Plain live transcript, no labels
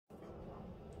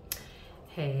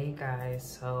Hey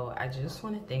guys, so I just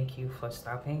want to thank you for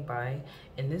stopping by.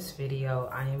 In this video,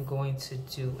 I am going to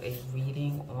do a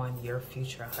reading on your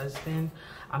future husband.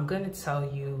 I'm going to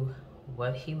tell you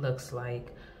what he looks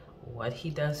like, what he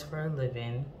does for a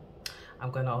living.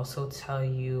 I'm going to also tell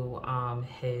you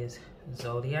his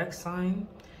zodiac sign,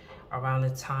 around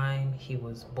the time he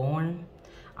was born.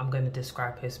 I'm going to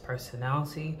describe his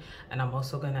personality, and I'm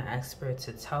also going to ask Spirit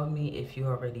to tell me if you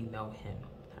already know him.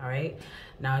 All right,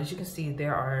 now as you can see,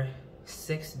 there are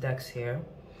 6 decks here,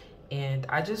 and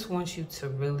I just want you to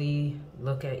really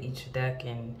look at each deck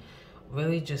and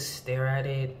really just stare at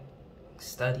it,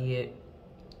 study it,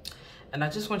 and I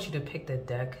just want you to pick the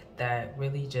deck that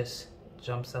really just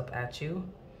jumps up at you,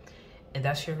 and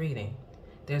that's your reading.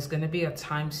 There's going to be a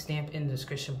timestamp in the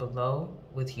description below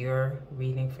with your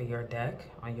reading for your deck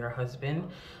on your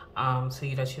husband, so that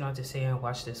you don't have to sit and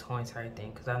watch this whole entire thing,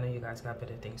 because I know you guys got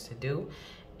better things to do.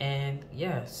 And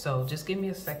yeah, so just give me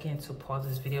a second to pause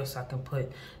this video so I can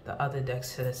put the other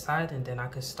decks to the side, and then I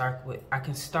can start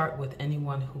with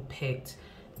anyone who picked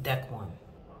deck 1.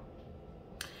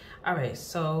 All right,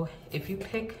 so if you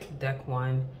pick deck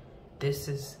 1, this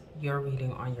is your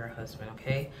reading on your husband,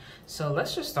 okay? So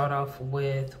let's just start off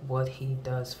with what he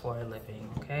does for a living,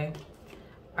 okay?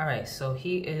 All right, so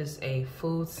he is a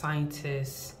food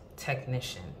scientist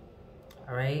technician,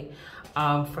 all right?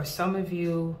 For some of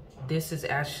you, this is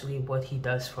actually what he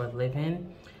does for a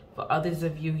living. For others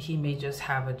of you, he may just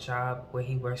have a job where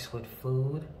he works with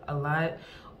food a lot,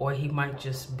 or he might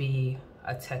just be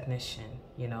a technician,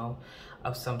 you know,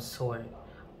 of some sort.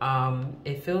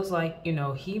 It feels like, you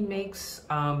know, he makes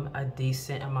a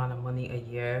decent amount of money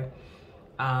a year.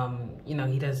 You know,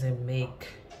 he doesn't make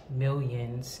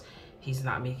millions. He's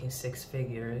not making 6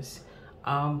 figures,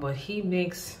 but he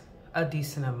makes a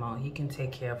decent amount. He can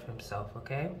take care of himself,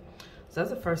 okay? So that's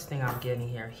the first thing I'm getting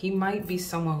here. He might be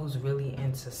someone who's really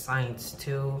into science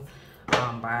too,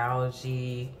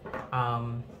 biology.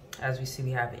 As we see,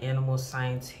 we have animal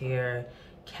science here,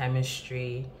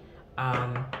 chemistry.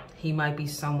 He might be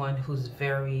someone who's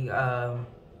very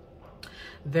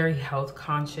health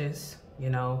conscious, you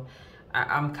know.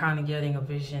 I'm kind of getting a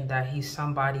vision that he's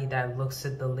somebody that looks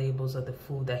at the labels of the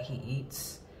food that he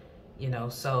eats, you know.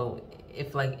 So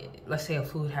if, like, let's say a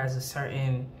food has a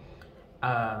certain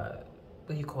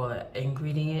what do you call it,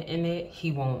 ingredient in it,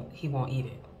 he won't eat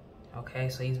it, okay?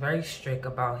 So he's very strict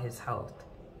about his health,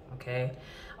 okay?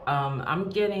 I'm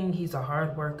getting he's a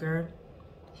hard worker.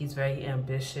 He's very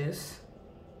ambitious.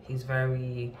 He's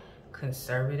very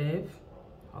conservative,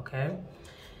 okay?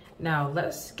 Now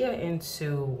let's get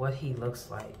into what he looks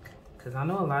like, because I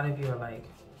know a lot of you are like,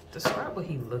 describe what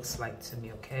he looks like to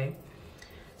me, okay?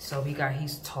 So we got,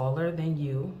 he's taller than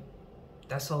you.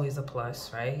 That's always a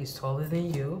plus, right? He's taller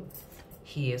than you.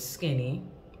 He is skinny,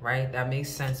 right? That makes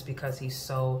sense because he's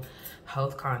so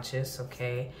health conscious,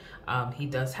 okay? He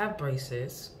does have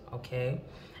braces, okay?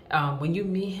 When you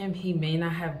meet him, he may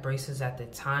not have braces at the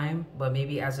time, but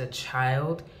maybe as a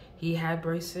child, he had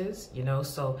braces, you know?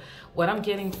 So what I'm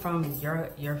getting from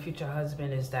your future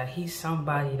husband is that he's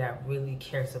somebody that really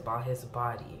cares about his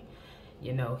body.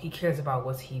 You know, he cares about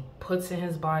what he puts in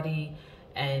his body,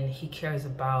 and he cares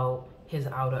about his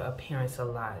outer appearance a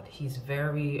lot. He's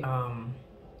very,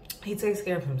 he takes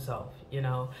care of himself, you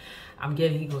know. I'm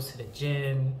getting he goes to the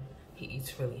gym, he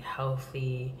eats really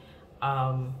healthy.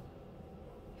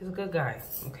 He's a good guy,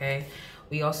 okay?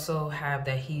 We also have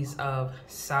that he's of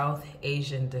South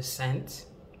Asian descent,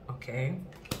 okay?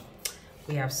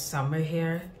 We have summer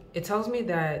here. It tells me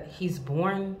that he's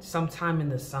born sometime in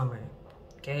the summer,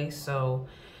 okay? So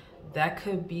that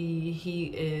could be he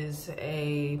is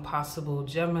a possible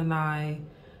Gemini,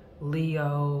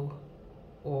 Leo,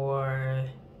 or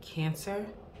Cancer.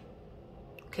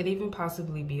 Could even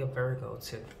possibly be a Virgo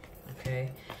too,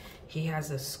 okay? He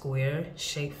has a square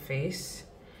shaped face,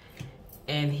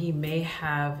 and he may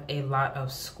have a lot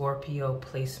of Scorpio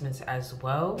placements as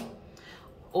well.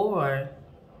 Or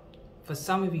for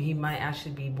some of you, he might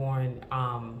actually be born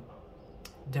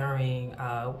during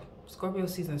Scorpio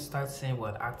season starts in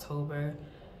what, October,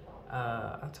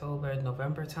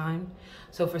 November time.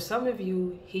 So for some of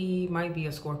you, he might be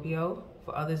a Scorpio.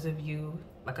 For others of you,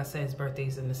 like I said, his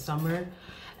birthday's in the summer.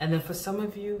 And then for some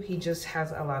of you, he just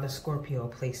has a lot of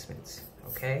Scorpio placements,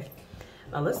 okay?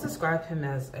 Now let's describe him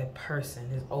as a person,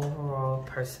 his overall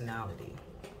personality.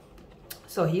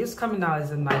 So he is coming out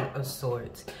as a Knight of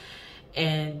Swords.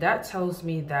 And that tells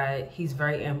me that he's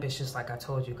very ambitious, like I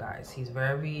told you guys. He's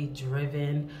very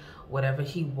driven. Whatever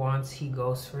he wants, he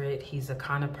goes for it. He's the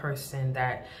kind of person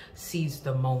that sees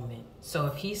the moment. So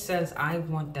if he says, I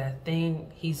want that thing,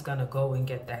 he's gonna go and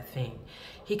get that thing.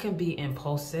 He can be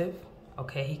impulsive,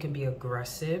 Okay, he can be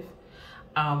aggressive,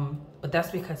 but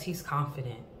that's because he's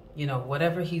confident. You know,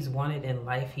 whatever he's wanted in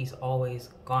life, he's always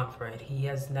gone for it. He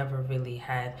has never really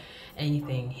had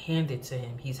anything handed to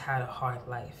him. He's had a hard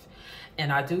life.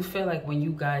 And I do feel like when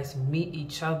you guys meet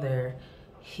each other,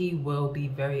 he will be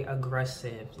very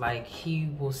aggressive. Like, he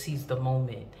will seize the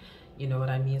moment. You know what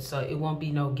I mean? So it won't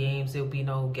be no games. There'll be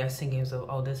no guessing games of,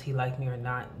 oh, does he like me or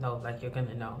not? No, like, you're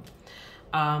gonna know.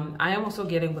 I am also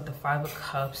getting with the 5 of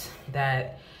Cups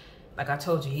that, like I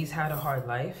told you, he's had a hard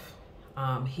life.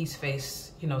 He's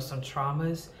faced, you know, some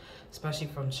traumas, especially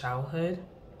from childhood.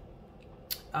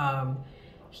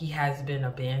 He has been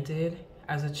abandoned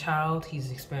as a child.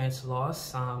 He's experienced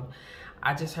loss.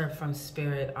 I just heard from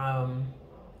Spirit,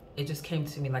 it just came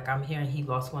to me, like, I'm hearing he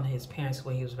lost one of his parents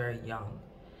when he was very young,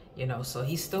 you know, so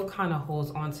he still kind of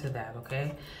holds on to that,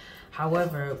 okay?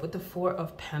 However, with the 4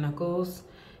 of Pentacles,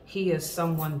 he is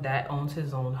someone that owns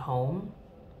his own home,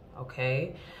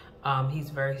 okay? He's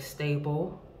very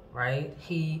stable, right?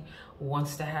 He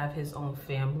wants to have his own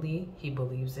family. He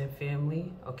believes in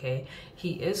family, okay?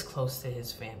 He is close to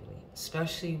his family,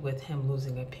 especially with him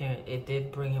losing a parent. It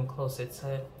did bring him closer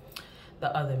to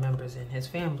the other members in his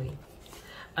family.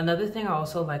 Another thing I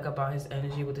also like about his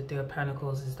energy with the 3 of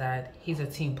Pentacles is that he's a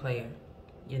team player.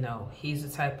 You know, he's the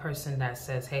type of person that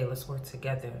says, hey, let's work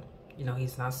together. You know,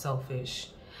 he's not selfish.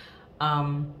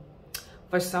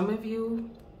 For some of you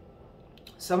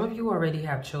already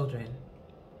have children,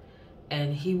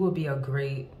 and he will be a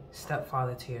great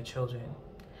stepfather to your children.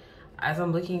 As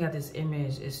I'm looking at this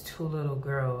image, it's 2 little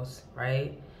girls,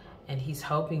 right? And he's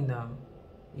helping them,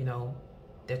 you know.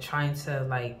 They're trying to,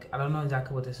 like, I don't know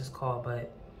exactly what this is called,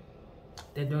 but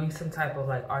they're doing some type of,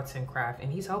 like, arts and craft,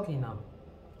 and he's helping them.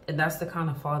 And that's the kind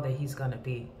of father he's gonna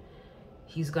be.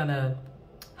 He's gonna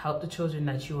help the children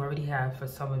that you already have, for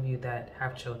some of you that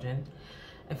have children.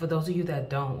 And for those of you that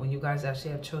don't, when you guys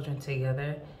actually have children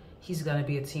together, he's gonna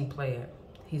be a team player.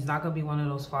 He's not gonna be one of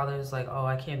those fathers like, oh,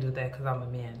 I can't do that because I'm a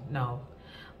man. No.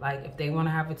 Like, if they wanna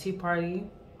have a tea party,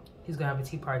 he's gonna have a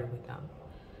tea party with them.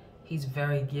 He's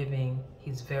very giving,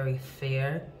 he's very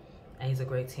fair, and he's a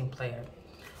great team player.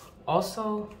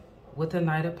 Also, with the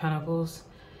Knight of Pentacles,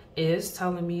 it is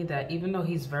telling me that even though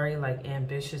he's very, like,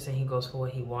 ambitious and he goes for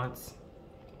what he wants,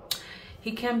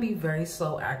 he can be very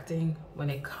slow acting when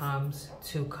it comes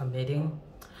to committing.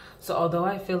 So although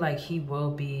I feel like he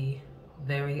will be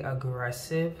very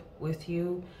aggressive with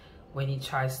you when he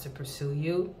tries to pursue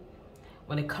you,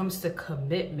 when it comes to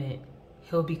commitment,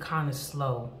 he'll be kind of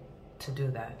slow to do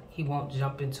that. He won't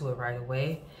jump into it right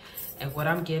away. And what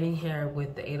I'm getting here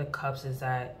with the 8 of Cups is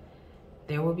that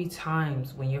there will be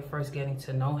times when you're first getting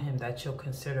to know him that you'll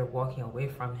consider walking away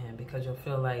from him because you'll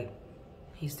feel like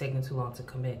he's taking too long to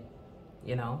commit,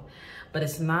 you know? But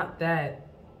it's not that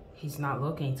he's not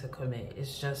looking to commit.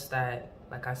 It's just that,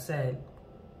 like I said,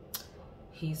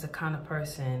 he's the kind of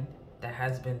person that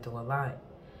has been through a lot.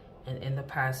 And in the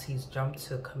past, he's jumped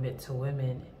to commit to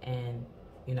women. And,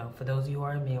 you know, for those of you who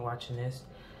are men watching this,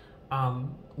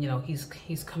 you know,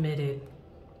 he's committed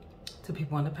to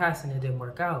people in the past and it didn't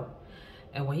work out.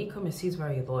 And when he commits, he's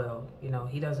very loyal. You know,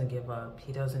 he doesn't give up.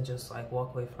 He doesn't just, like,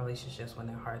 walk away from relationships when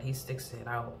they're hard. He sticks it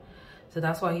out. So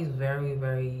that's why he's very,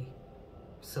 very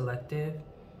selective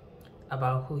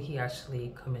about who he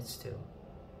actually commits to.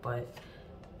 But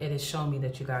it has shown me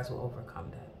that you guys will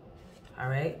overcome that. All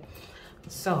right?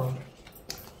 So,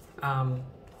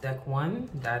 deck 1,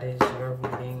 that is your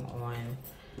reading on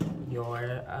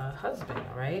your husband,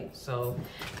 all right? So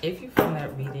if you found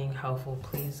that reading helpful,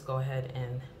 please go ahead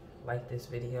and like this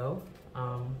video.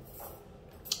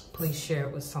 Please share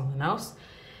it with someone else.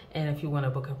 And if you want to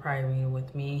book a private reading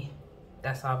with me,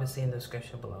 that's obviously in the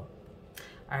description below.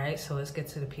 All right, so let's get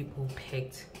to the people who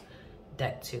picked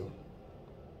deck 2.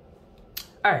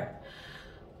 All right,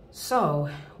 so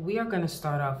we are going to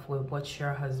start off with what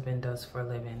your husband does for a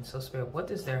living. So Spirit, what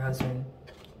does their husband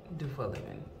do for a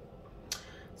living?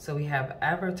 So we have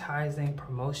advertising,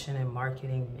 promotion, and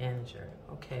marketing manager.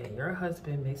 Okay, your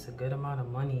husband makes a good amount of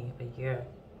money a year.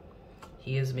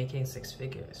 He is making 6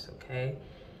 figures, okay?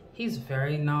 He's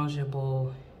very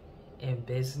knowledgeable in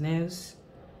business,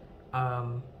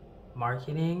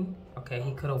 marketing. Okay,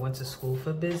 he could have went to school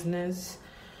for business.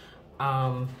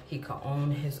 He could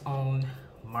own his own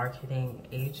marketing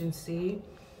agency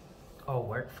or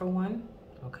work for one.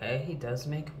 Okay, he does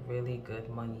make really good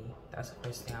money. That's the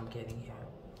first thing I'm getting here.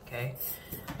 Okay,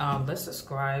 let's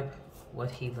describe what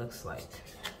he looks like.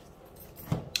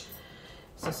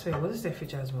 So Spirit, what does their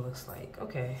future husband looks like?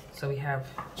 Okay, so we have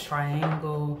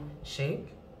triangle shape.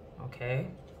 Okay,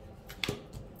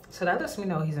 so that lets me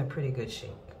know he's in pretty good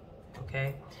shape.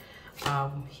 Okay,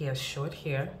 he has short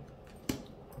hair.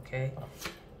 okay?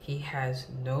 He has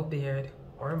no beard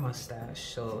or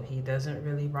mustache, so he doesn't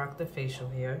really rock the facial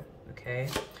hair, okay?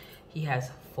 He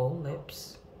has full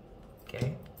lips,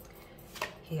 okay?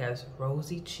 He has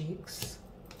rosy cheeks,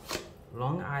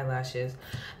 long eyelashes.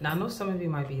 Now, I know some of you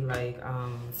might be like,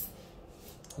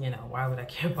 you know, why would I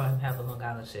care about him having long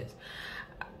eyelashes?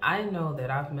 I know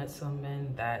that I've met some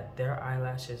men that their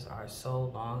eyelashes are so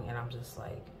long, and I'm just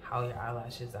like, how are your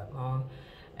eyelashes that long?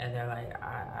 And they're like,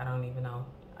 I don't even know.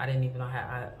 I didn't even know I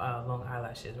had long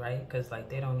eyelashes, right? Because like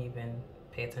they don't even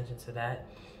pay attention to that.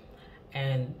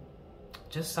 And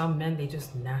just some men, they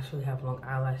just naturally have long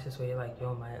eyelashes where you're like,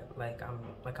 yo,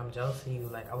 I'm jealous of you.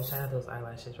 Like, I wish I had those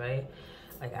eyelashes, right?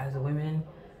 Like, as a woman,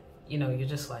 you know, you're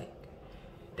just like,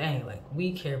 dang, like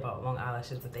we care about long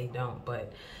eyelashes, but they don't.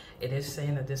 But it is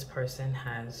saying that this person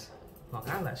has long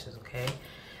eyelashes, okay?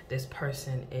 This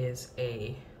person is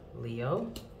a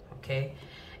Leo, okay?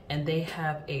 And they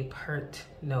have a pert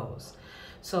nose.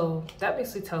 So that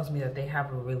basically tells me that they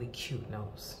have a really cute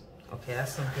nose, okay?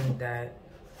 That's something that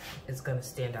is gonna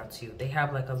stand out to you. They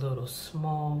have like a little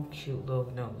small, cute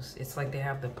little nose. It's like they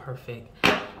have the perfect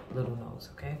little nose,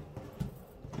 okay?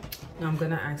 Now I'm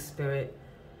gonna ask Spirit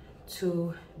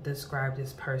to describe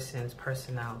this person's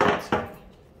personality to me.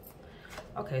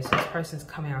 Okay, so this person's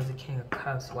coming out as the King of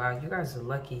Cups. Wow, you guys are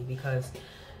lucky because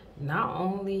not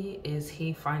only is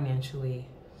he financially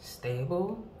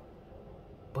stable,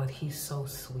 but he's so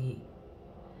sweet.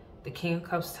 The King of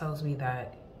Cups tells me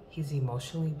that he's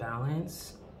emotionally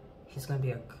balanced. He's gonna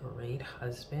be a great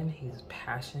husband. He's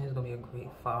passionate. He's gonna be a great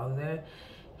father.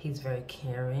 He's very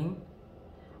caring.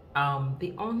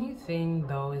 The only thing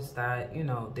though is that, you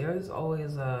know, there's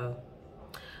always a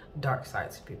dark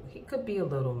side to people. He could be a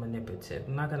little manipulative.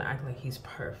 I'm not gonna act like he's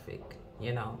perfect,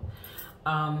 you know.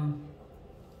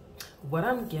 What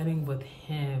I'm getting with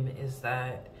him is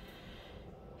that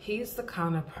he's the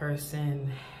kind of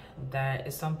person that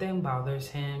if something bothers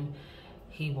him,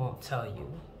 he won't tell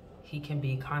you. He can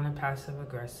be kind of passive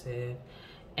aggressive,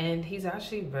 and he's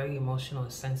actually very emotional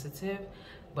and sensitive,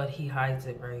 but he hides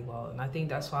it very well. And I think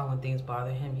that's why when things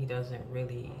bother him, he doesn't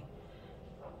really,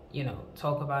 you know,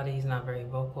 talk about it. He's not very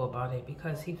vocal about it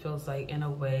because he feels like, in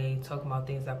a way, talking about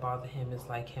things that bother him is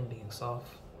like him being soft.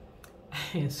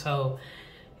 And so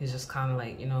he's just kind of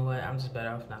like, you know what, I'm just better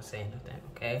off not saying nothing,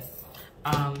 okay?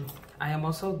 I am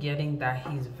also getting that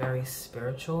he's very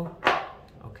spiritual,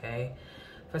 okay?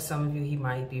 For some of you, he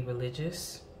might be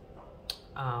religious.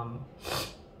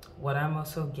 What I'm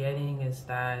also getting is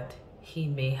that he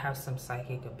may have some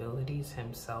psychic abilities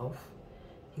himself.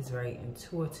 He's very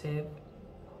intuitive.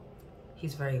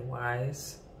 He's very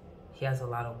wise. He has a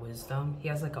lot of wisdom. He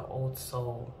has like an old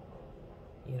soul,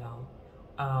 you know.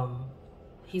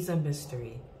 He's a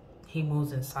mystery. He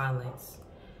moves in silence.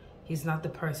 He's not the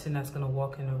person that's gonna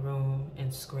walk in a room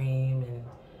and scream and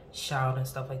shout and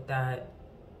stuff like that.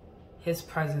 His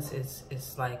presence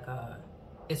is like,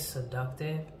 it's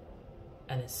seductive,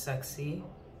 and it's sexy,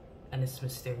 and it's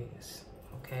mysterious,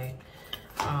 okay?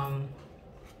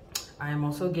 I am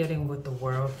also getting with the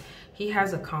World. He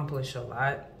has accomplished a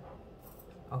lot,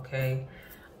 okay?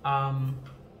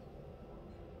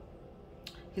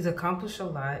 He's accomplished a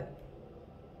lot.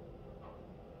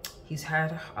 He's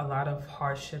had a lot of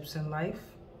hardships in life.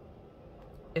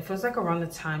 It feels like around the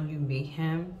time you meet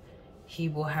him, he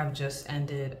will have just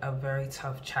ended a very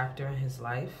tough chapter in his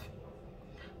life.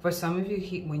 For some of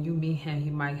you, when you meet him, he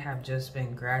might have just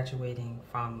been graduating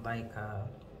from like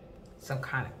some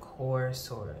kind of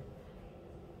course, or,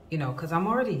 you know, because I'm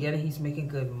already getting he's making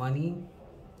good money,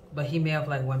 but he may have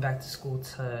like went back to school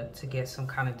to get some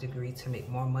kind of degree to make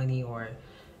more money, or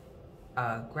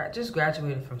just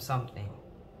graduated from something,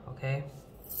 okay?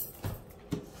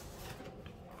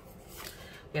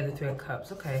 We have the Three of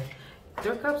Cups, okay.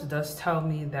 Three of Cups does tell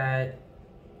me that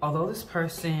although this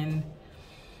person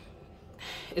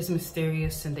is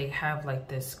mysterious and they have like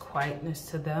this quietness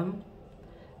to them,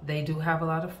 they do have a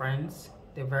lot of friends.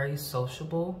 They're very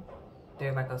sociable.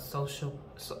 They're like a social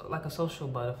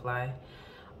butterfly.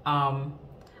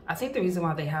 I think the reason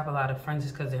why they have a lot of friends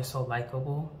is because they're so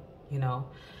likable, you know.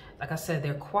 Like I said,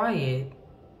 they're quiet,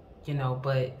 you know,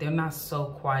 but they're not so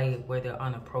quiet where they're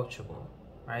unapproachable,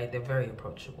 right? They're very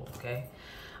approachable, okay?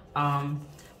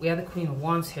 We have the Queen of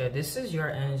Wands here. This is your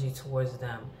energy towards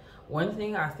them. One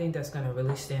thing I think that's going to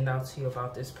really stand out to you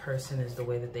about this person is the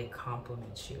way that they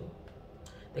compliment you.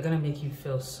 They're going to make you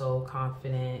feel so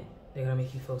confident. They're going to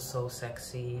make you feel so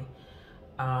sexy.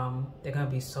 They're going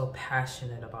to be so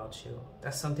passionate about you.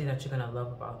 That's something that you're going to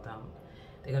love about them.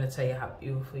 They're going to tell you how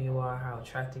beautiful you are, how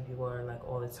attractive you are, like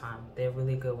all the time. They're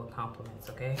really good with compliments,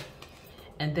 okay?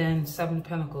 And then Seven of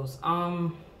Pentacles.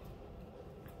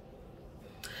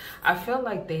 I feel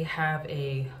like they have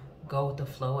a go with the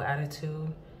flow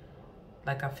attitude.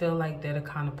 Like, I feel like they're the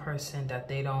kind of person that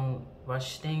they don't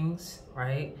rush things,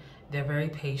 right? They're very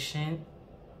patient.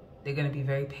 They're going to be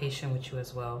very patient with you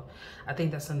as well. I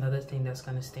think that's another thing that's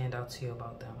going to stand out to you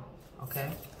about them,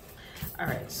 okay? All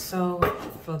right, so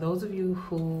for those of you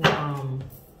who,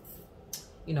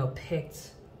 you know,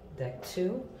 picked deck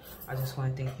 2, I just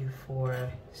want to thank you for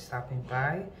stopping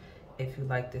by. If you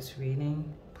like this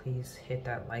reading, please hit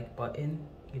that like button.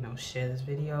 You know, share this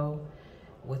video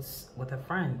with a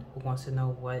friend who wants to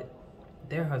know what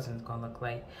their husband's gonna look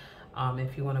like.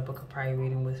 If you want to book a private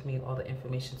reading with me, all the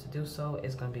information to do so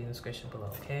is going to be in the description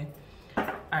below, okay?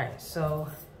 All right, so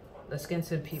let's get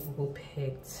into the people who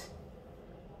picked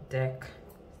deck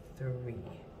 3.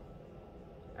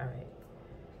 All right,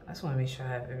 I just want to make sure I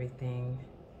have everything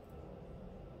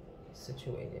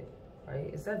situated,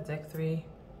 right? Is that deck 3?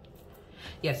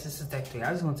 Yes, this is deck 3.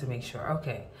 I just want to make sure.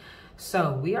 Okay,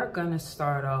 so we are going to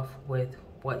start off with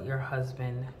what your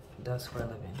husband does for a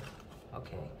living,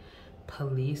 okay?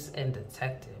 Police and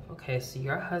detective. Okay, so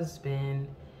your husband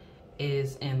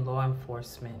is in law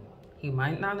enforcement. He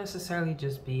might not necessarily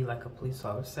just be like a police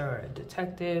officer or a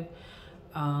detective.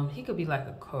 He could be like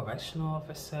a correctional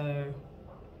officer.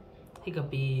 He could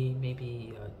be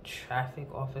maybe a traffic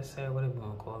officer, whatever you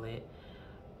want to call it.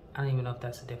 I don't even know if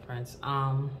that's a difference.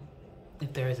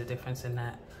 If there is a difference in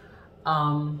that.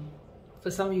 For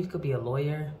some of you, he could be a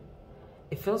lawyer.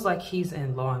 It feels like he's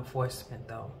in law enforcement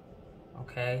though.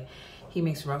 Okay, he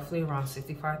makes roughly around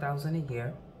 $65,000 a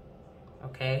year.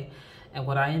 Okay, and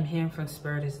what I am hearing from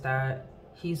Spirit is that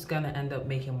he's gonna end up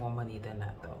making more money than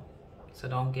that though. So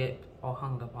don't get all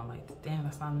hung up on like, damn,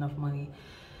 that's not enough money.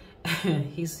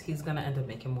 he's gonna end up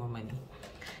making more money,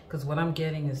 because what I'm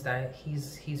getting is that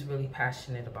he's really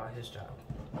passionate about his job.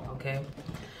 Okay,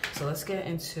 so let's get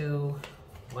into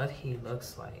what he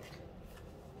looks like.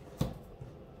 All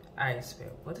right,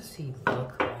 Spirit, what does he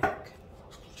look like?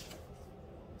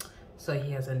 So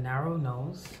he has a narrow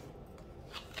nose.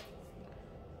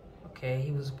 Okay,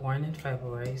 he was born in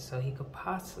February, so he could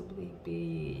possibly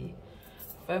be,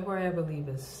 February I believe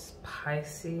is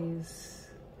Pisces.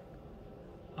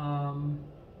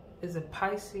 Is it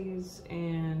Pisces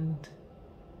and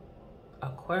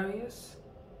Aquarius?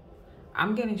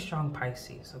 I'm getting strong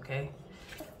Pisces, okay?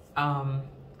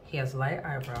 He has light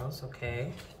eyebrows,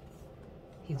 okay?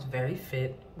 He's very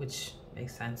fit, which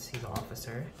makes sense, he's an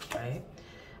officer, right?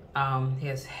 He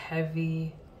has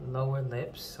heavy lower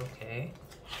lips, okay?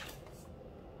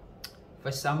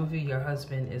 For some of you, your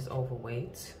husband is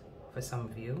overweight, for some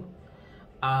of you.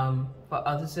 For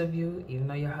others of you, even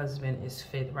though your husband is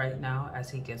fit right now, as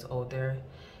he gets older,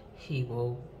 he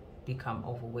will become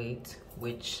overweight,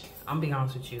 which, I'm being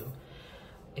honest with you,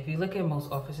 if you look at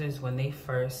most officers, when they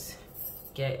first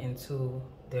get into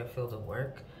their field of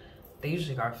work, they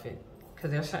usually are fit.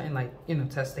 Because there's certain, like, you know,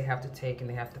 tests they have to take and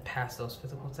they have to pass those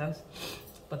physical tests.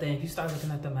 But then if you start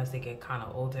looking at them as they get kind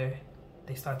of older,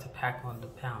 they start to pack on the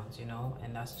pounds, you know?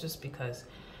 And that's just because,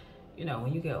 you know,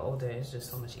 when you get older, it's just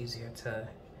so much easier to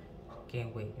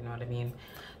gain weight, you know what I mean?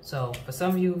 So for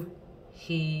some of you,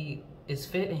 he is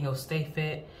fit and he'll stay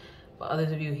fit. For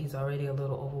others of you, he's already a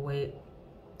little overweight.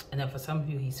 And then for some of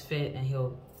you, he's fit and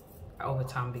he'll, over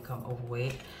time, become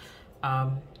overweight.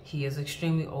 He is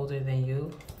extremely older than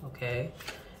you, okay?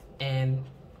 And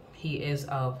he is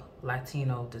of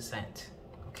Latino descent,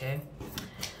 okay?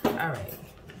 All right,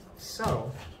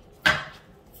 so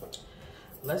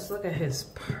let's look at his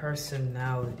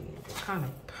personality. What kind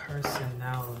of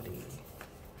personality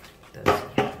does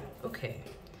he have? Okay,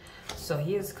 so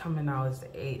he is coming out as the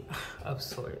 8 of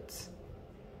Swords.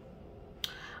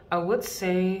 I would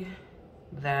say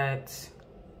that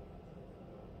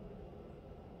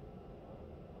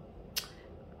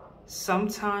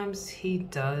sometimes he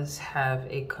does have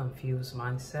a confused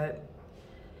mindset.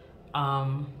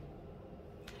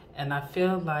 And I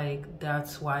feel like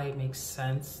that's why it makes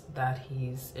sense that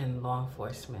he's in law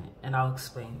enforcement. And I'll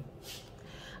explain.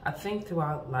 I think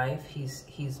throughout life, he's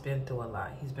been through a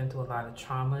lot. He's been through a lot of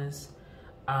traumas.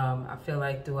 I feel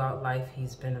like throughout life,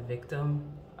 he's been a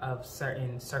victim of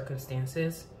certain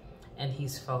circumstances. And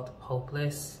he's felt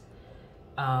hopeless.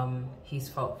 He's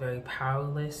felt very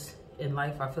powerless in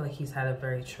life. I feel like he's had a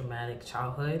very traumatic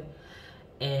childhood,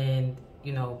 and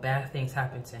you know, bad things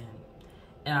happened to him.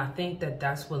 And I think that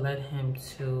that's what led him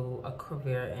to a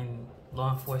career in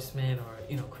law enforcement, or,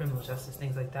 you know, criminal justice,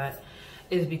 things like that,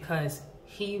 is because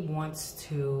he wants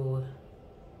to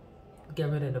get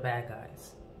rid of the bad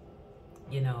guys.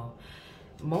 You know,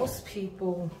 most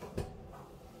people,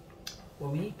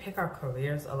 when we pick our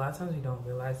careers, a lot of times we don't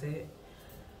realize it,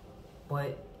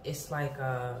 but it's like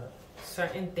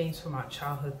certain things from our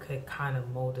childhood could kind of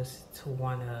mold us to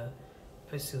want to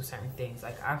pursue certain things.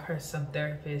 Like I've heard some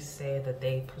therapists say that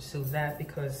they pursue that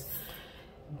because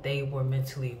they were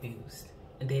mentally abused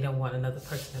and they don't want another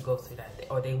person to go through that,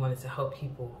 or they wanted to help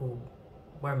people who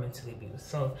were mentally abused.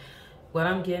 So what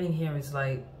I'm getting here is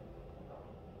like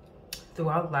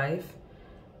throughout life,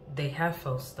 they have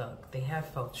felt stuck, they have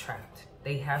felt trapped,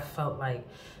 they have felt like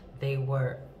they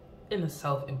were in a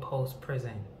self-imposed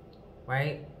prison,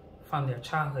 right, from their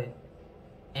childhood,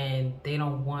 and they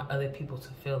don't want other people to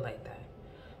feel like that.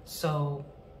 So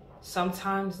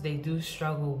sometimes they do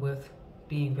struggle with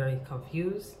being very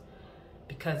confused,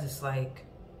 because it's like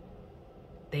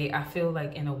I feel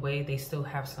like in a way they still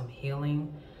have some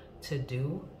healing to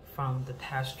do from the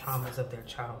past traumas of their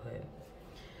childhood.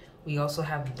 We also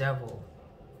have the devil.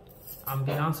 I'm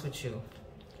being honest with you.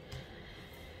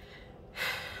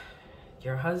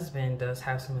 Your husband does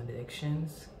have some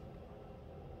addictions.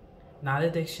 Not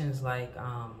addictions like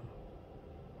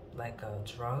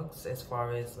drugs, as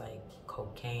far as like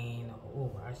cocaine. Oh,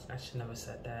 I should never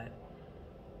said that,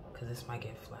 because this might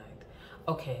get flagged.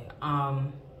 Okay,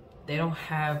 they don't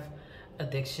have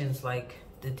addictions like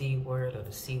the D word or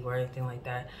the C word, anything like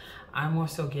that. I'm more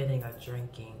so getting a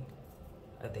drinking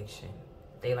addiction.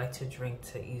 They like to drink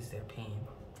to ease their pain,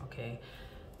 okay?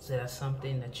 So that's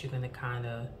something that you're gonna kind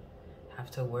of have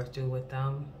to work through with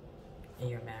them in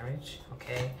your marriage,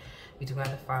 okay? We do have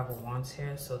the Five of Wands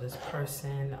here. So this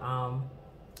person,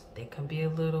 they can be a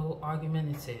little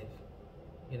argumentative,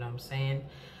 you know what I'm saying?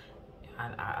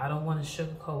 I don't want to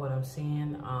sugarcoat what I'm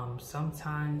seeing.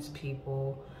 Sometimes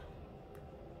people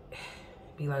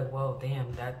be like, well,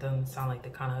 damn, that doesn't sound like the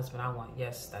kind of husband I want.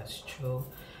 Yes, that's true.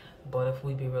 But if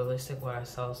we be realistic with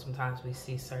ourselves, sometimes we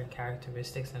see certain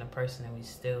characteristics in a person and we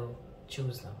still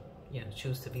choose them, you know,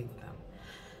 choose to be with them.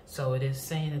 So it is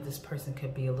saying that this person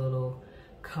could be a little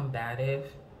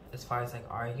combative as far as like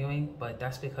arguing, but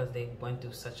that's because they went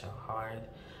through such a hard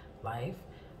life.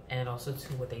 And also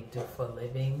too, what they do for a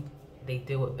living, they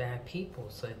deal with bad people.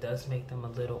 So it does make them a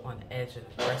little on edge and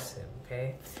aggressive,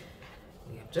 okay?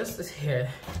 We have Justice here.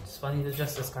 It's funny the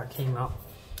Justice card came out.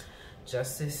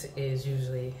 Justice is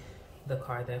usually the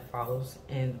card that follows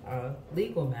in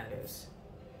legal matters.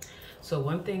 So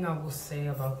one thing I will say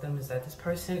about them is that this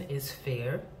person is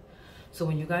fair. So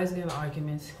when you guys get in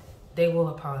arguments, they will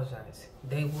apologize.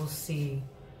 They will see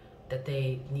that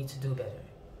they need to do better,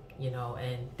 you know,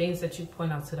 and things that you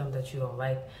point out to them that you don't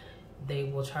like, they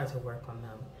will try to work on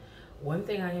them. One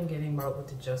thing I am getting about with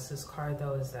the Justice card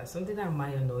though is that something that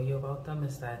might annoy you about them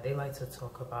is that they like to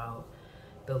talk about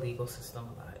the legal system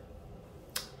a lot.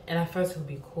 And at first it would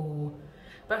be cool,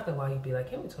 but after a while you'd be like,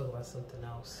 can we talk about something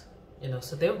else? You know,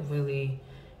 so they're really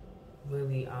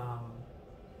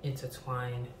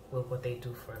intertwined with what they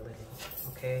do for a living,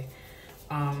 okay?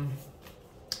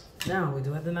 Now we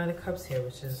do have the Knight of Cups here,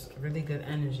 which is really good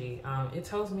energy. It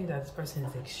tells me that this person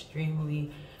is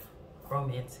extremely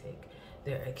romantic.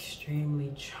 They're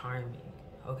extremely charming,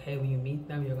 okay? When you meet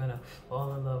them, you're gonna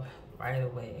fall in love right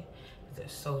away. They're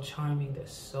so charming, they're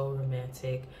so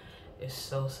romantic, they're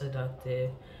so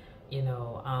seductive, you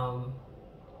know.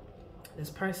 This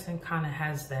person kind of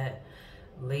has that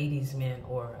ladies man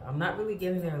aura. I'm not really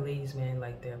getting their ladies man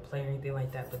like they're a player or anything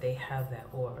like that, but they have that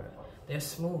aura. They're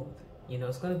smooth, you know.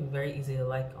 It's going to be very easy to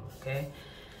like them, okay?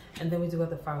 And then we do have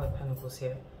the Five of Pentacles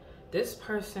here. This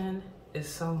person is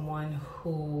someone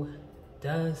who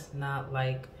does not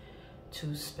like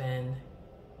to spend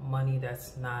money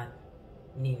that's not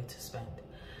needed to spend.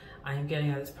 I am getting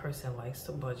that this person likes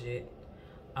to budget.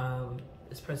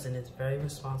 This person is very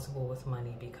responsible with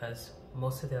money because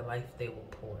most of their life they were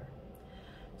poor.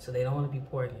 So they don't want to be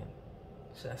poor again.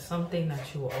 So that's something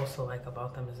that you will also like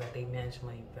about them, is that they manage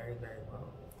money very, very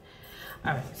well.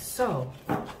 All right, so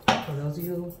for those of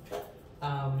you,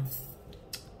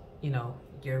 you know,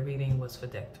 your reading was for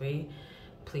deck 3.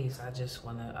 Please, I just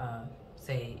want to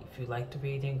say, if you liked the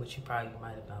reading, which you probably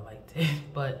might have not liked it,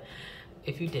 but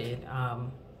if you did,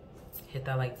 hit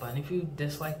that like button. If you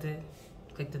disliked it,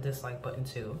 click the dislike button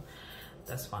too.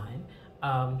 That's fine.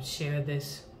 Share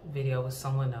this video with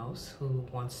someone else who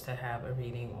wants to have a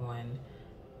reading on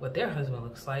what their husband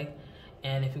looks like.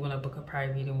 And if you want to book a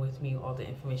private reading with me, all the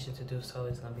information to do so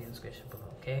is going to be in the description below,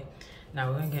 okay?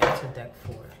 Now we're going to get into deck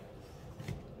 4.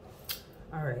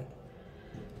 All right.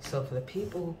 So for the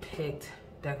people who picked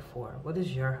deck 4, what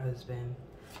does your husband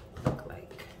look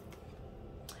like?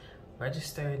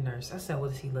 Registered nurse. I said,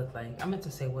 what does he look like? I meant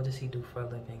to say, what does he do for a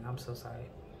living? I'm so sorry.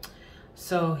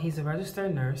 So he's a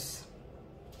registered nurse.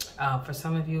 For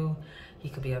some of you, he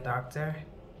could be a doctor.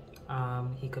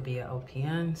 He could be an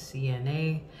LPN,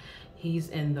 CNA. He's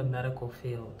in the medical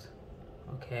field,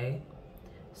 okay?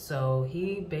 So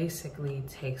he basically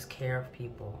takes care of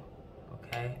people,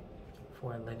 okay,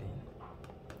 for a living.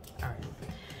 All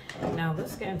right, now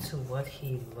let's get into what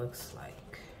he looks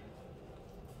like.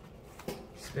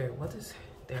 Spirit, what does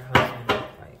their husband look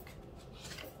like?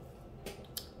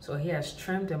 So he has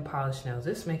trimmed and polished nails.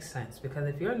 This makes sense because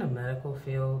if you're in the medical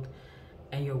field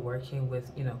and you're working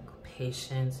with, you know,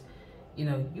 patients, you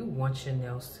know, you want your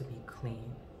nails to be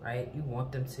clean, right? You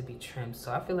want them to be trimmed.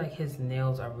 So I feel like his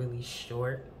nails are really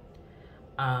short.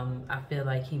 I feel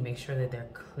like he makes sure that they're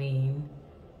clean,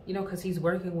 you know, because he's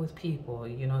working with people,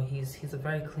 you know, he's a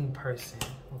very clean person,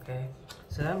 okay?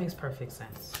 So that makes perfect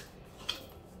sense.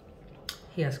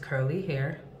 He has curly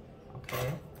hair,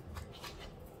 okay?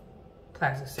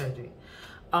 Plastic surgery.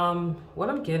 What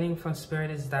I'm getting from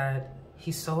Spirit is that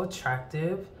he's so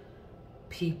attractive,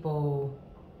 people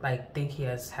like think he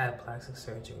has had plastic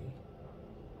surgery.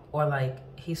 Or like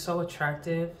he's so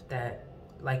attractive that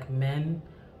like men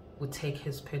would take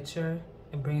his picture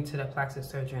and bring it to the plastic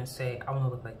surgery and say, I want to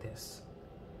look like this.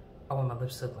 I want my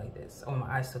lips to look like this. I want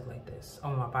my eyes to look like this. I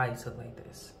want my body to look like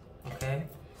this, okay?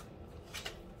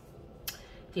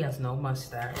 He has no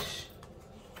mustache.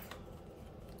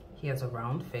 He has a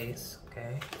round face,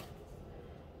 okay?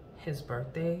 His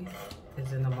birthday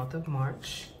is in the month of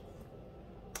March.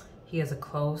 He has a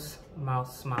closed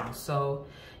mouth smile. So,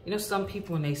 you know, some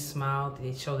people when they smile,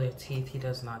 they show their teeth. He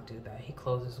does not do that.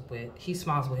 He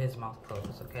smiles with his mouth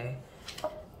closed, okay?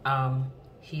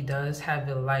 He does have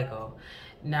vitiligo.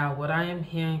 Now, what I am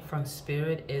hearing from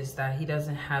Spirit is that he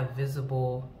doesn't have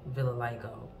visible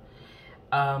vitiligo.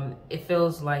 It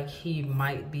feels like he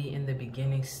might be in the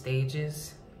beginning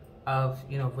stages of,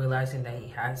 you know, realizing that he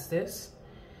has this.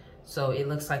 So it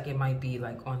looks like it might be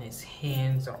like on his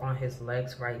hands or on his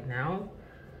legs right now.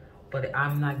 But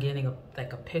I'm not getting a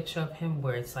picture of him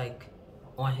where it's like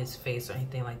on his face or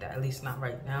anything like that, at least not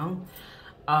right now.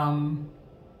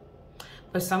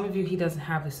 For some of you, he doesn't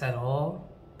have this at all,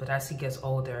 but as he gets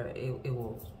older,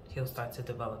 he'll start to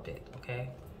develop it, okay?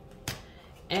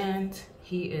 And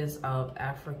he is of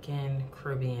African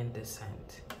Caribbean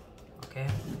descent, okay?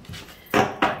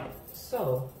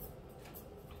 So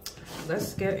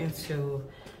let's get into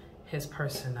his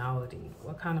personality.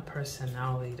 What kind of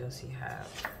personality does he have?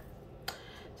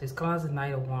 So he's called the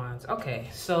Knight of Wands. Okay,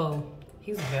 so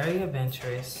he's very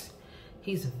adventurous.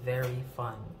 He's very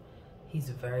fun. He's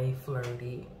very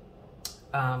flirty.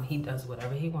 He does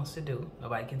whatever he wants to do.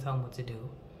 Nobody can tell him what to do.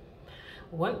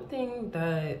 One thing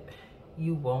that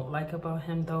you won't like about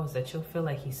him though is that you'll feel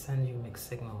like he sends you mixed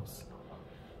signals.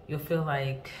 You'll feel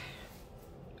like,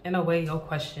 in a way, you'll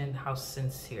question how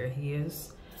sincere he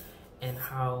is and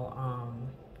how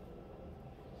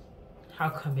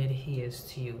committed he is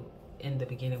to you in the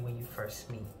beginning when you first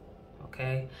meet,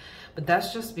 okay? But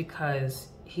that's just because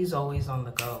he's always on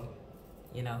the go.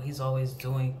 You know, he's always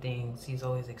doing things. He's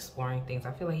always exploring things.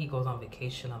 I feel like he goes on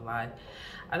vacation a lot.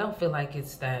 I don't feel like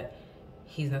it's that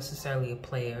he's necessarily a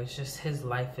player. It's just his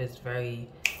life is very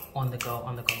on the go,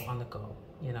 on the go, on the go,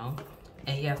 you know?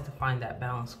 And he has to find that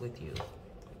balance with you.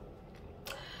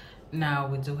 Now,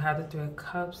 we do have the Three of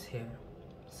Cups here.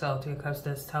 So Three of Cups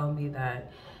does tell me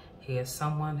that he is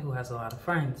someone who has a lot of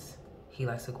friends. He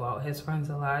likes to go out with his friends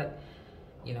a lot.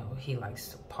 You know, he likes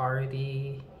to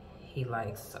party. He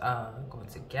likes going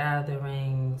to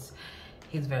gatherings.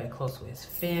 He's very close with his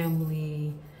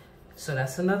family. So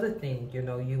that's another thing, you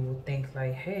know, you would think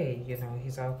like, hey, you know,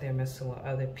 he's out there messing with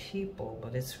other people,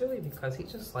 but it's really because he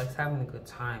just likes having a good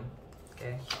time,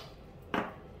 okay?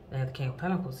 They have the King of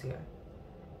Pentacles here.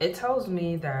 It tells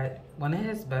me that one of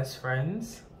his best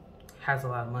friends has a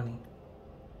lot of money.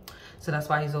 So that's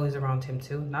why he's always around him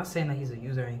too. Not saying that he's a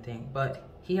user or anything, but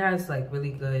he has like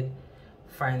really good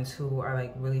friends who are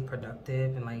like really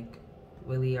productive and like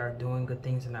really are doing good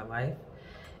things in their life.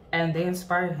 And they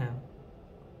inspire him.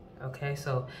 Okay,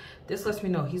 so this lets me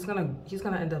know he's gonna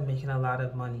end up making a lot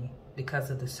of money because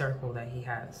of the circle that he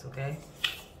has, okay?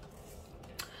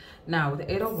 Now, with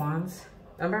the Eight of Wands,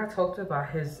 remember I talked about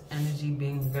his energy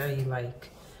being very like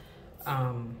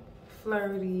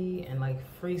flirty and like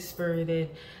free-spirited.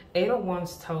 Eight of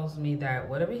Wands tells me that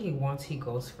whatever he wants, he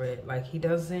goes for it. Like, he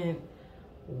doesn't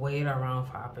wait around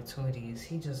for opportunities.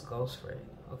 He just goes for it,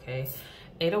 okay?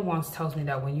 Eight of Wands tells me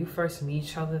that when you first meet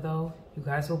each other, though, you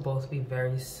guys will both be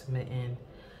very smitten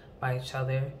by each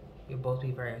other. You'll both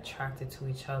be very attracted to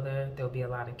each other. There'll be a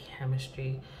lot of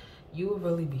chemistry. You will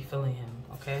really be feeling him,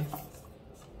 okay?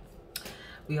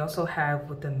 We also have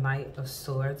with the Knight of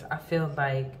Swords, I feel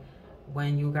like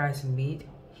when you guys meet,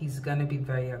 he's gonna be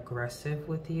very aggressive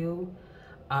with you.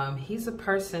 He's a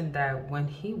person that when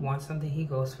he wants something, he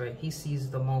goes for it. He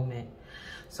sees the moment.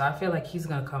 So I feel like he's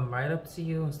gonna come right up to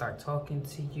you and start talking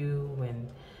to you and,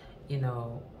 you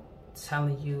know,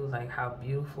 telling you like how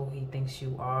beautiful he thinks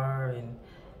you are. And,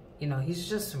 you know, he's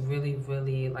just really,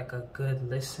 really like a good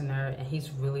listener, and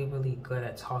he's really, really good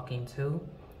at talking too.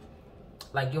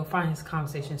 Like, you'll find his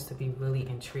conversations to be really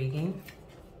intriguing.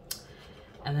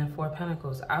 And then Four of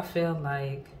Pentacles, I feel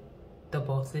like the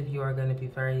both of you are going to be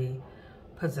very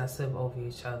possessive over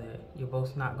each other. You're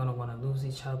both not going to want to lose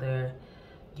each other.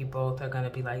 You both are going to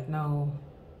be like, no,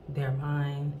 they're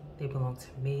mine, they belong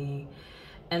to me.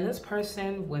 And this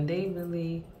person, when they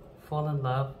really fall in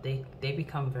love, they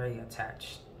become very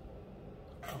attached.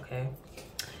 Okay,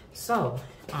 so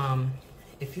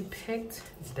if you picked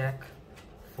deck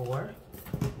 4,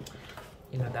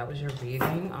 you know, that was your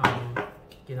reading.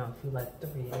 You know, if you liked the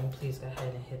reading, please go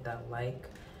ahead and hit that like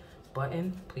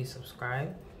button. Please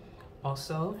subscribe.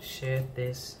 Also, share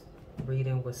this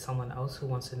reading with someone else who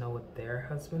wants to know what their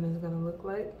husband is going to look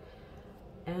like.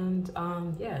 And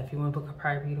yeah, if you want to book a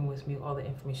private reading with me, all the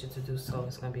information to do so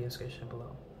is going to be in the description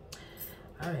below.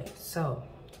 All right, so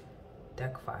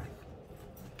deck 5.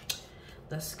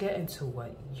 Let's get into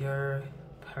what your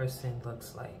person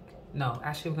looks like. No,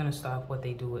 actually, we're going to start with what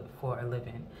they do for a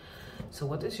living. So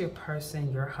what does your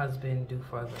person, your husband, do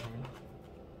for a living?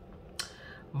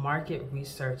 Market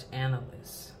research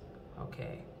analyst.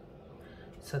 Okay.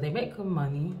 So they make good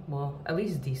money. Well, at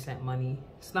least decent money.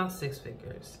 It's not 6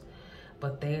 figures.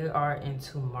 But they are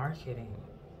into marketing.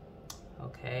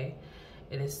 Okay.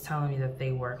 It is telling me that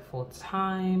they work full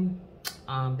time.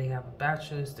 They have a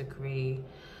bachelor's degree.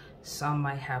 Some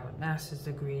might have a master's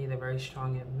degree. They're very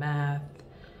strong in math.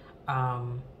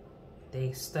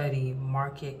 They study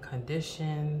market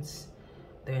conditions.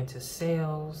 They're into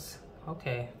sales.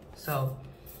 Okay, so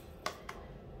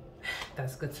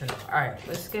that's good to know. All right,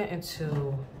 let's get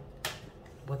into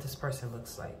what this person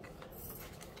looks like.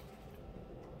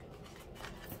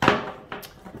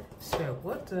 So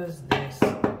what does this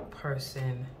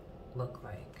person look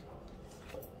like?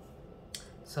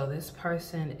 So this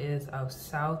person is of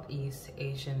Southeast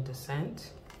Asian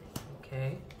descent.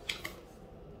 Okay.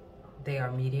 They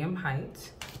are medium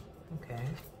height. Okay.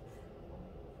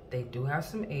 They do have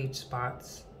some age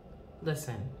spots.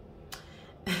 Listen,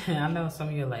 I know some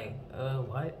of you are like,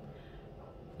 what?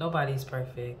 Nobody's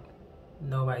perfect.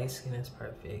 Nobody's skin is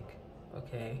perfect.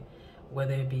 Okay.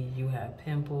 Whether it be you have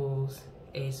pimples,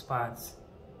 age spots,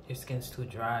 your skin's too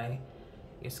dry,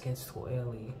 your skin's too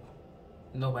oily.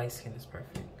 Nobody's skin is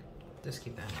perfect. Just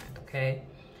keep that in mind, okay?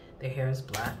 Their hair is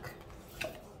black,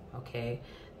 okay?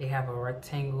 They have a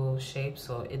rectangle shape,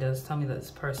 so it does tell me that this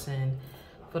person,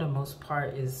 for the most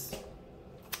part, is,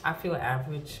 I feel,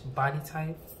 average body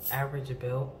type, average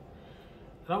build.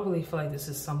 I don't really feel like this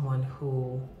is someone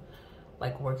who,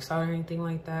 like, works out or anything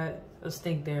like that. I just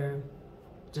think they're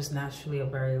just naturally a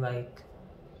very, like,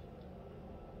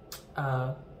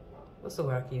 what's the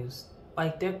word I can use?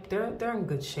 Like, they're in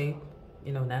good shape,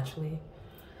 you know, naturally.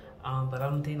 But I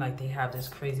don't think like they have this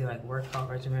crazy like workout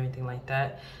regimen or anything like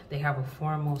that. They have a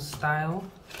formal style,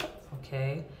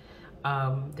 okay?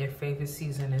 Their favorite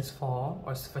season is fall,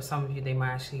 or for some of you, they might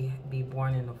actually be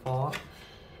born in the fall.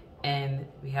 And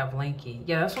we have lanky.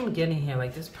 Yeah, that's what I'm getting here.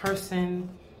 Like, this person,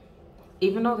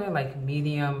 even though they're like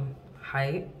medium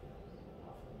height,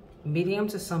 medium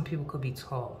to some people could be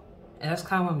tall. And that's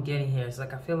kind of what I'm getting here. It's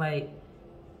like, I feel like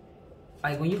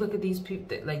when you look at these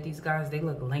people, like these guys, they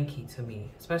look lanky to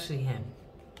me, especially him.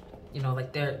 You know,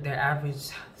 like they're average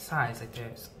size, like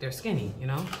they're skinny, you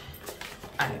know?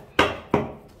 All right,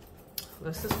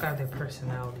 let's describe their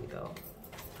personality though.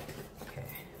 Okay,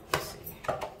 let's see.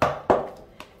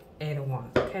 8 of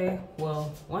Wands, okay?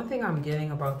 Well, one thing I'm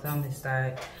getting about them is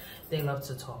that they love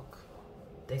to talk.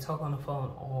 They talk on the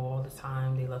phone all the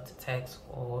time. They love to text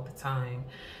all the time.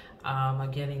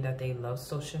 I'm getting that they love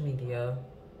social media.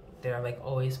 They're like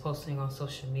always posting on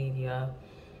social media.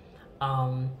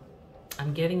 I'm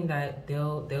getting that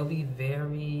they'll be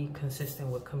very consistent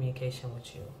with communication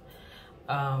with you.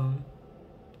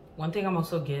 One thing I'm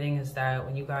also getting is that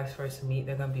when you guys first meet,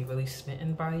 they're gonna be really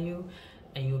smitten by you,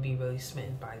 and you'll be really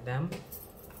smitten by them.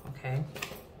 Okay,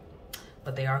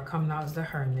 but they are coming out as the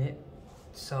Hermit,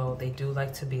 so they do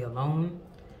like to be alone.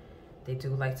 They do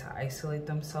like to isolate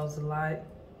themselves a lot,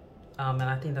 and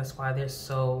I think that's why they're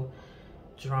so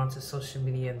drawn to social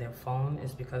media and their phone,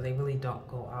 is because they really don't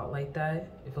go out like that.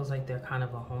 It feels like they're kind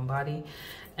of a homebody.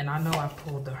 And I know I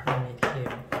pulled the Hermit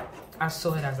here. I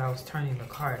saw it as I was turning the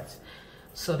cards.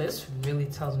 So this really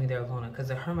tells me they're a loner, because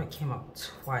the Hermit came out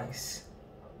twice.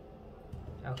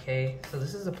 Okay, so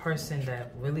this is a person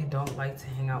that really don't like to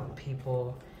hang out with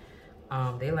people.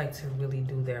 They like to really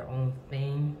do their own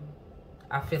thing.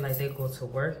 I feel like they go to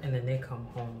work and then they come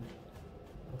home,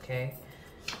 okay?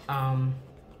 10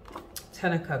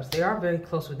 of Cups, they are very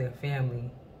close with their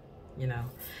family, you know.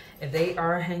 If they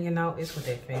are hanging out, it's with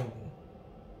their family.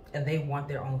 And they want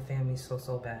their own family so,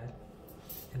 so bad.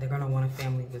 And they're gonna want a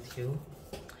family with you.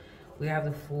 We have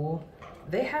the Fool.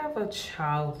 They have a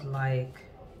childlike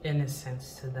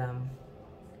innocence to them.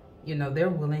 You know, they're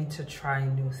willing to try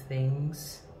new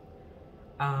things.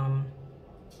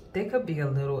 They could be a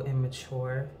little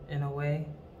immature in a way,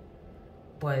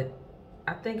 but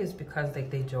I think it's because like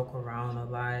they joke around a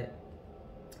lot.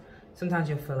 Sometimes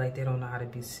you'll feel like they don't know how to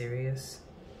be serious.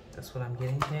 That's what I'm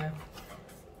getting here.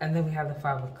 And then we have the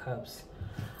 5 of Cups.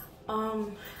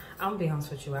 I'm gonna be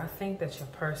honest with you. I think that your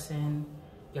person,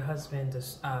 your husband,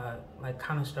 just like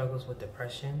kind of struggles with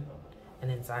depression and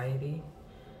anxiety.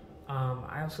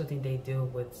 I also think they deal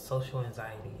with social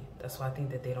anxiety. That's why I think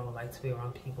that they don't like to be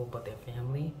around people but their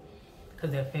family.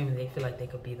 Because their family, they feel like they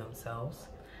could be themselves.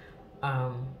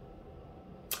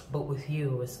 But with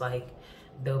you, it's like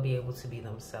they'll be able to be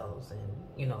themselves. And,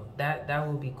 you know, that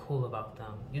will be cool about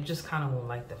them. You just kind of won't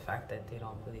like the fact that they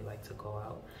don't really like to go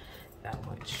out that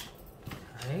much.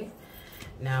 All right?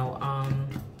 Now,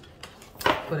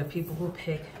 for the people who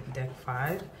pick deck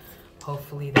 5,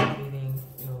 hopefully that reading,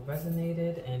 you know,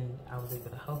 resonated and I was able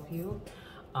to help you.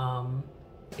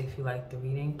 If you like the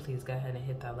reading, please go ahead and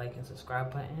hit that like and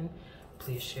subscribe button.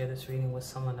 Please share this reading with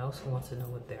someone else who wants to know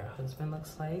what their husband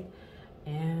looks like.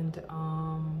 And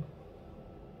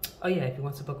oh yeah, if you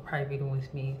want to book a private reading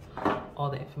with me, all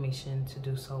the information to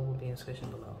do so will be in the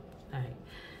description below. All right,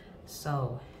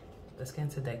 so let's get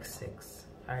into deck 6.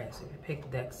 All right, so if you pick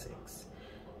deck 6,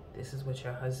 this is what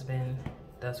your husband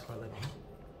does for a living.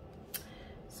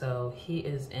 So he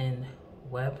is in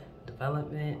web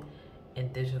development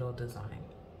and digital design.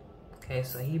 Okay,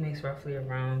 so he makes roughly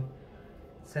around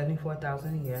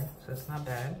 $74,000 a year, so it's not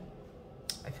bad.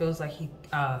 It feels like he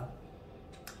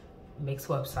makes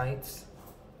websites,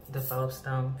 develops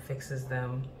them, fixes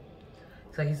them.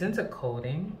 So he's into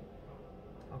coding.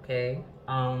 Okay,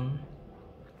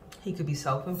 he could be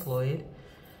self-employed.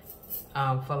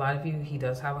 For a lot of you, he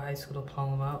does have a high school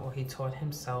diploma, or he taught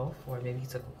himself, or maybe he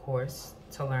took a course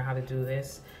to learn how to do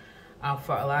this.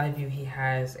 For a lot of you, he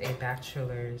has a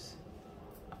bachelor's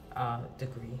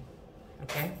degree.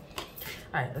 Okay,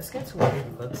 all right, let's get to what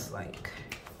it looks like.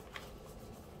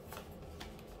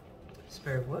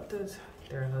 Spirit, what does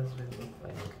their husband look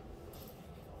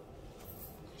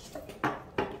like?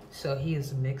 So he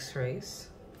is mixed race.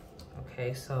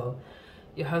 Okay, so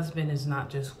your husband is not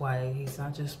just white, he's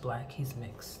not just black, he's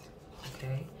mixed.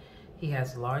 Okay, he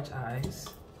has large eyes.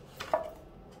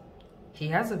 He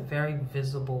has a very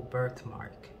visible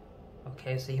birthmark.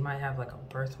 Okay, so you might have like a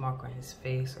birthmark on his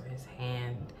face or his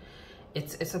hand.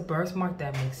 It's a birthmark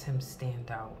that makes him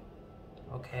stand out.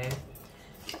 Okay,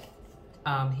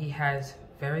 he has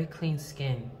very clean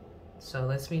skin, so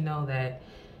lets me know that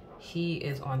he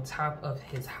is on top of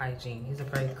his hygiene. He's a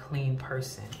very clean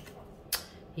person.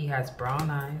 He has brown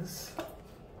eyes,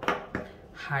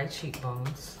 high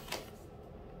cheekbones.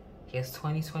 He has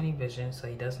 20/20 vision, so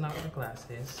he does not wear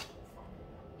glasses.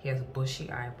 He has bushy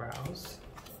eyebrows,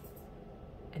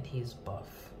 and he's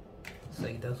buff, so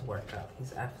he does work out.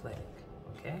 He's athletic.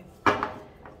 Okay,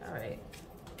 all right.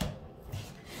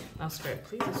 Now, Spirit,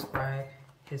 please describe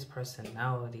his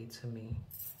personality to me.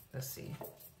 Let's see.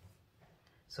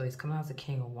 So he's coming out as the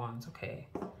King of Wands. Okay.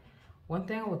 One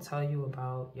thing I will tell you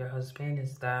about your husband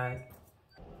is that,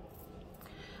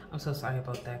 I'm so sorry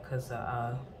about that because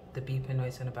the beeping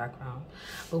noise in the background.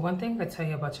 But one thing I tell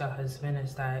you about your husband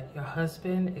is that your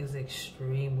husband is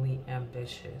extremely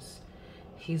ambitious.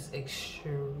 He's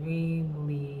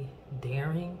extremely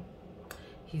daring.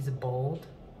 He's bold.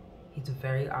 He's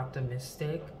very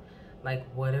optimistic. Like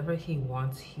whatever he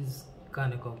wants, he's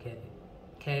gonna go get it.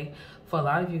 Okay, for a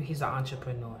lot of you, he's an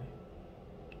entrepreneur.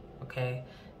 Okay,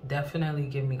 definitely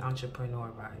give me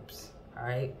entrepreneur vibes. All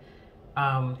right,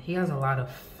 he has a lot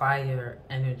of fire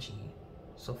energy.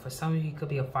 So for some of you, it could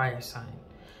be a fire sign.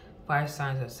 Fire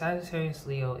signs are Sagittarius,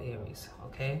 Leo, Aries.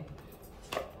 Okay,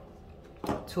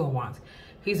 2 of Wands.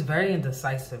 He's very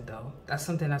indecisive though. That's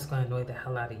something that's gonna annoy the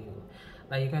hell out of you.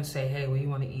 Like you're gonna say, hey, what do you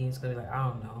want to eat? He's gonna be like, I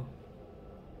don't know.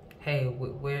 Hey,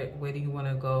 where do you want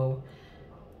to go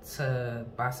to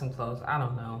buy some clothes? I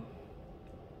don't know.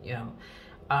 You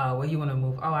know, where you want to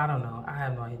move? Oh, I don't know. I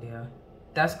have no idea.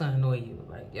 That's gonna annoy you.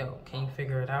 Like, yo, can you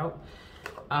figure it out?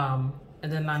 And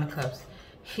then 9 of Cups.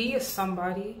 He is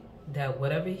somebody that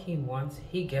whatever he wants,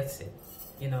 he gets it.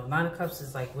 You know, 9 of Cups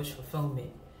is like wish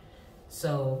fulfillment.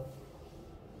 So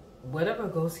whatever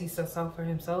goals he sets out for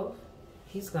himself,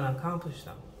 he's gonna accomplish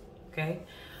them. Okay.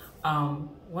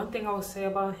 One thing I would say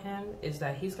about him is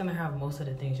that he's gonna have most of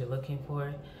the things you're looking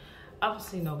for.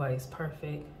 Obviously, nobody's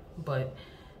perfect, but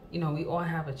you know, we all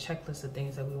have a checklist of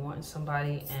things that we want in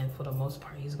somebody, and for the most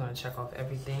part, he's gonna check off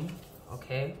everything.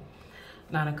 Okay,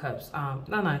 Nine of Cups. Not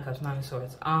Nine of Cups, Nine of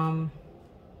Swords. I'm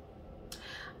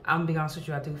gonna be honest with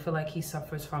you. I do feel like he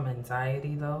suffers from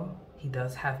anxiety, though. He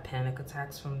does have panic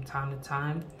attacks from time to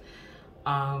time.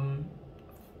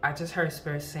 I just heard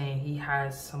Spirit saying he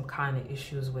has some kind of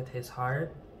issues with his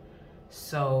heart.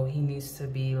 So he needs to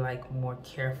be like more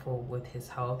careful with his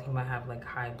health. He might have like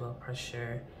high blood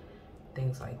pressure,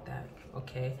 things like that.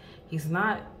 Okay. He's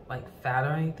not like fat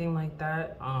or anything like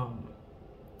that.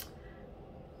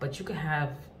 But you can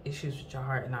have issues with your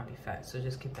heart and not be fat. So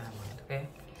just keep that in mind. Okay.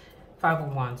 Five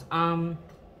of Wands.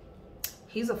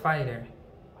 He's a fighter.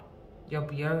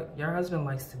 Your husband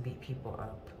likes to beat people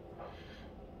up.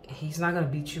 He's not gonna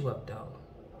beat you up though.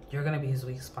 You're gonna be his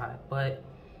weak spot, but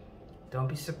don't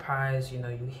be surprised, you know,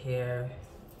 you hear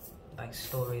like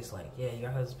stories like, yeah,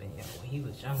 your husband, yeah, when he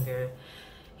was younger,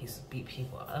 he used to beat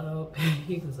people up.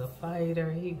 He was a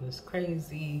fighter. He was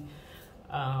crazy.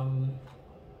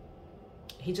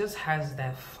 He just has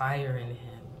that fire in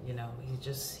him, you know. He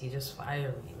just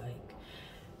fiery. Like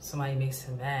somebody makes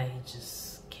him mad, he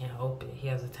just can't help it. He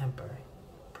has a temper,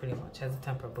 pretty much has a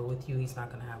temper. But with you, he's not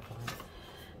gonna have one.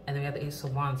 And then we have the Ace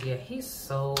of Wands. Yeah, he's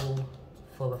so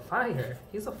full of fire.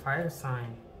 He's a fire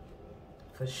sign.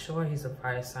 For sure, he's a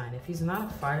fire sign. If he's not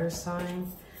a fire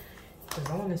sign, because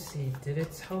I want to see, did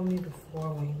it tell me before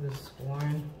when he was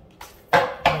born?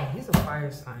 Yeah, he's a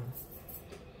fire sign.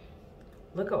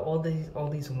 Look at all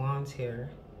these wands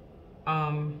here.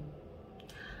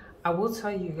 I will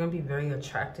tell you, you're going to be very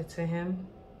attracted to him.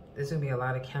 There's going to be a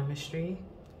lot of chemistry.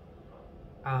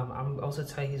 I'm also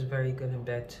tell you he's very good in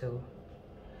bed too.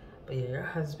 But yeah, your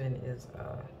husband is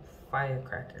a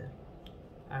firecracker.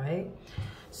 All right.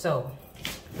 So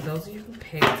for those of you who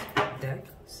picked deck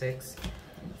 6,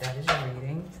 that is your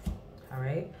reading. All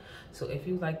right. So if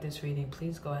you like this reading,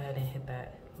 please go ahead and hit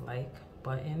that like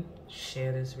button.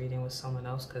 Share this reading with someone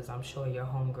else, because I'm sure your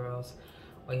homegirls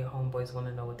or your homeboys want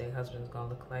to know what their husband's going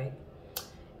to look like. If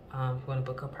you want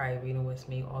to book a private reading with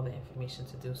me, all the information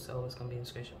to do so is going to be in the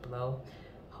description below.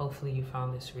 Hopefully you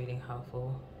found this reading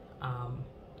helpful. I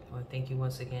want to thank you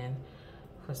once again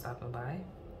for stopping by.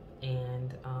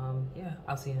 And yeah,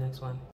 I'll see you next one.